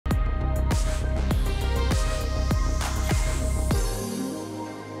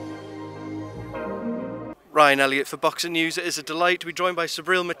Ryan Elliott for Boxing News. It is a delight to be joined by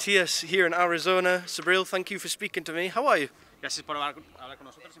Subriel Matias here in Arizona. Subriel, thank you for speaking to me. How are you? Gracias por hablar con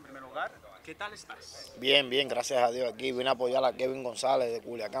nosotros en primer lugar. ¿Qué tal estás? Bien, bien, gracias a Dios. Aquí vine a apoyar a Devin Gonzalez de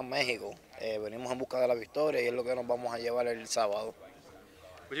Culiacán, México. Venimos en busca de la victoria y es lo que nos vamos a llevar el sábado.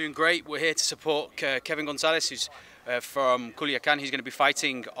 We're doing great. We're here to support Kevin Gonzalez, who's from Culiacán. He's going to be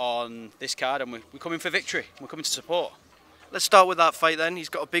fighting on this card, and we're coming for victory. We're coming to support. Let's start with that fight then. He's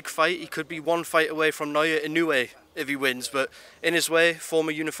got a big fight. He could be one fight away from Naoya Inoue if he wins, but in his way,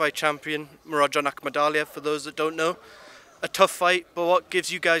 former unified champion Murodjon Akhmadaliev, for those that don't know. A tough fight, but what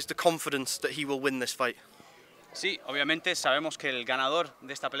gives you guys the confidence that he will win this fight? Sí, obviamente sabemos que el ganador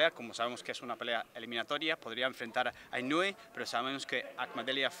de esta pelea, como sabemos que es una pelea eliminatoria, podría enfrentar a Inoue, pero sabemos que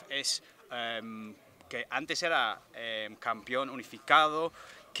Akhmadaliev es que antes era campeón unificado.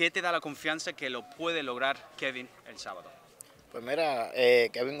 ¿Qué te da la confianza que lo puede lograr Kevin el sábado? Pues mira,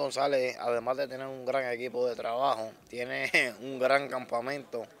 Kevin González, además de tener un gran equipo de trabajo, tiene un gran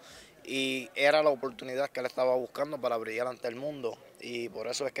campamento y era la oportunidad que él estaba buscando para brillar ante el mundo, y por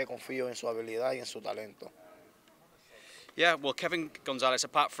eso es que confío en su habilidad y en su talento. Yeah, well, Kevin Gonzalez,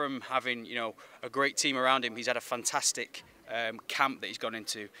 apart from having, a great team around him, he's had a fantastic camp that he's gone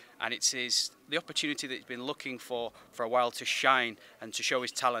into, and it's the opportunity that he's been looking for a while to shine and to show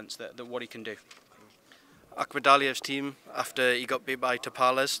his talents, that what he can do. Akhmadaliev's team, after he got beat by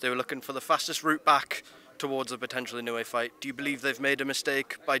Tapales, they were looking for the fastest route back towards a potential Inoue fight. Do you believe they've made a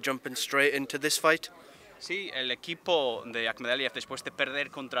mistake by jumping straight into this fight? Sí, el equipo de Akhmadaliev, después de perder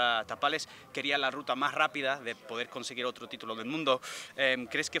contra Tapales, quería la ruta más rápida de poder conseguir otro título del mundo.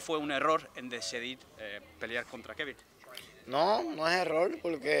 ¿Crees que fue un error en decidir pelear contra Kevin? No, no es error,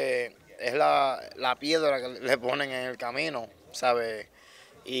 porque es la piedra que le ponen en el camino, ¿sabes?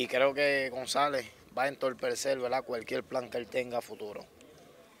 Y creo que González va a entorpecer, ¿verdad?, cualquier plan que él tenga a futuro.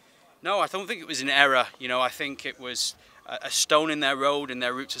 No, I don't think it was an error. I think it was a stone in their road, in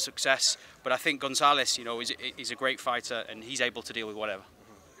their route to success. But I think Gonzalez, he's a great fighter and he's able to deal with whatever.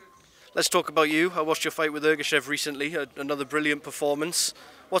 Let's talk about you. I watched your fight with Ergashev recently, another brilliant performance.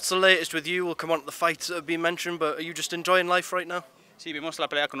 What's the latest with you? We'll come on to the fights that have been mentioned, but are you just enjoying life right now? Sí, vimos la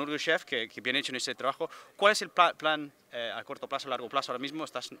pelea con Ergashev, que bien hecho en ese trabajo. ¿Cuál es el plan a corto plazo, a largo plazo ahora mismo?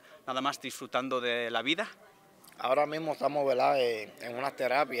 ¿Estás nada más disfrutando de la vida? Ahora mismo estamos, ¿verdad?, en unas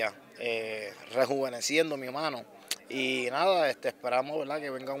terapias, rejuveneciendo mi mano. Y nada, esperamos, ¿verdad?,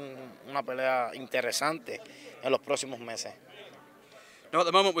 que venga una pelea interesante en los próximos meses. No, at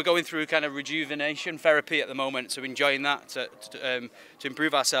the moment we're going through kind of rejuvenation therapy at the moment, so enjoying that to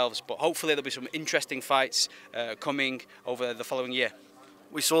improve ourselves. But hopefully there'll be some interesting fights coming over the following year.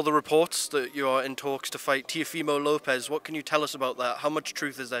 We saw the reports that you are in talks to fight Teofimo Lopez. What can you tell us about that? How much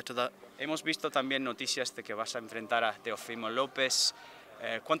truth is there to that? Hemos visto también noticias de que vas a enfrentar a Teofimo Lopez.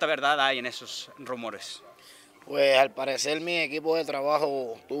 ¿Cuánta verdad hay en esos rumores? Pues al parecer mi equipo de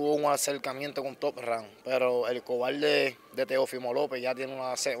trabajo tuvo un acercamiento con Top Rank, pero el cobarde de Teofimo López ya tiene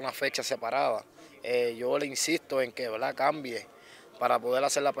una fecha separada. Yo le insisto en que, ¿verdad?, cambie para poder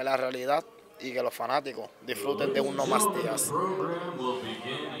hacer la pelea realidad y que los fanáticos disfruten de un no más días.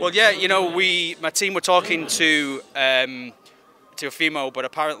 Well, yeah, my team were talking to Teofimo, but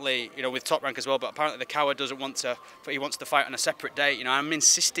apparently, with Top Rank as well, but apparently the coward doesn't want to, he wants to fight on a separate date. I'm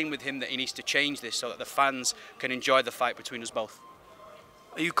insisting with him that he needs to change this so that the fans can enjoy the fight between us both.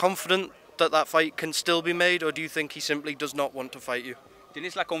 Are you confident that that fight can still be made, or do you think he simply does not want to fight you?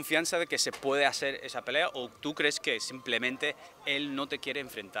 ¿Tienes la confianza de que se puede hacer esa pelea, o tú crees que simplemente él no te quiere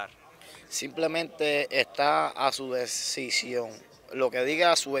enfrentar? Simplemente está a su decisión. Lo que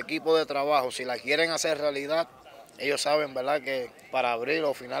diga su equipo de trabajo, si la quieren hacer realidad, ellos saben, ¿verdad?, que para abril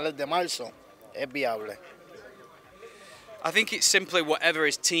o finales de marzo es viable. I think it's simply whatever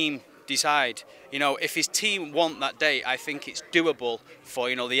his team decide. If his team want that date, I think it's doable for,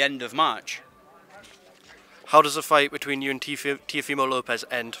 the end of March. How does the fight between you and Teofimo Lopez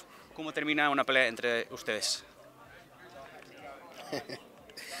end? ¿Cómo termina una pelea entre ustedes?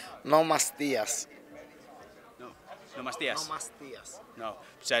 No más días. No más días. No más días. No.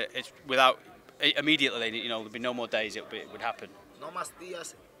 So it's without immediately, there'd be no more days. It would happen. No más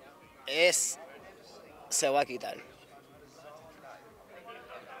días se va a quitar.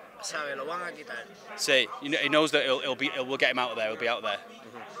 ¿Sabe? Lo van a quitar. See, he knows that we'll get him out of there. He'll be out there.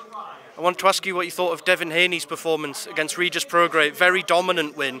 I want to ask you what you thought of Devin Haney's performance against Regis Prograis. Very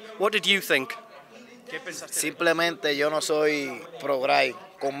dominant win. What did you think? Simplemente yo no soy Prograis.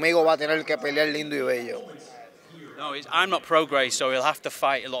 Conmigo va a tener que pelear lindo y bello. No, I'm not Prograis, so he'll have to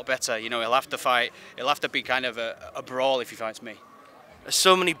fight a lot better. He'll have to fight. He'll have to be kind of a brawl if he fights me. There's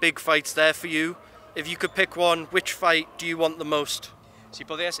so many big fights there for you. If you could pick one, which fight do you want the most? Si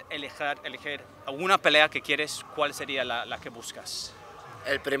podías elegir alguna pelea que quieres, ¿cuál sería la que buscas?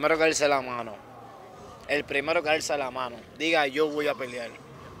 El primero que alce la mano. El primero que alza la mano. Diga, yo voy a pelear.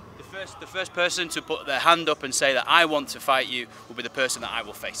 The first person to put their hand up and say that I want to fight you will be the person that I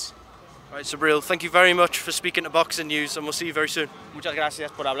will face. Right, Subriel, thank you very much for speaking to Boxing News, and we'll see you very soon. Muchas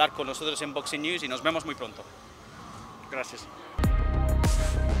gracias por hablar con nosotros en Boxing News y nos vemos muy pronto. Gracias.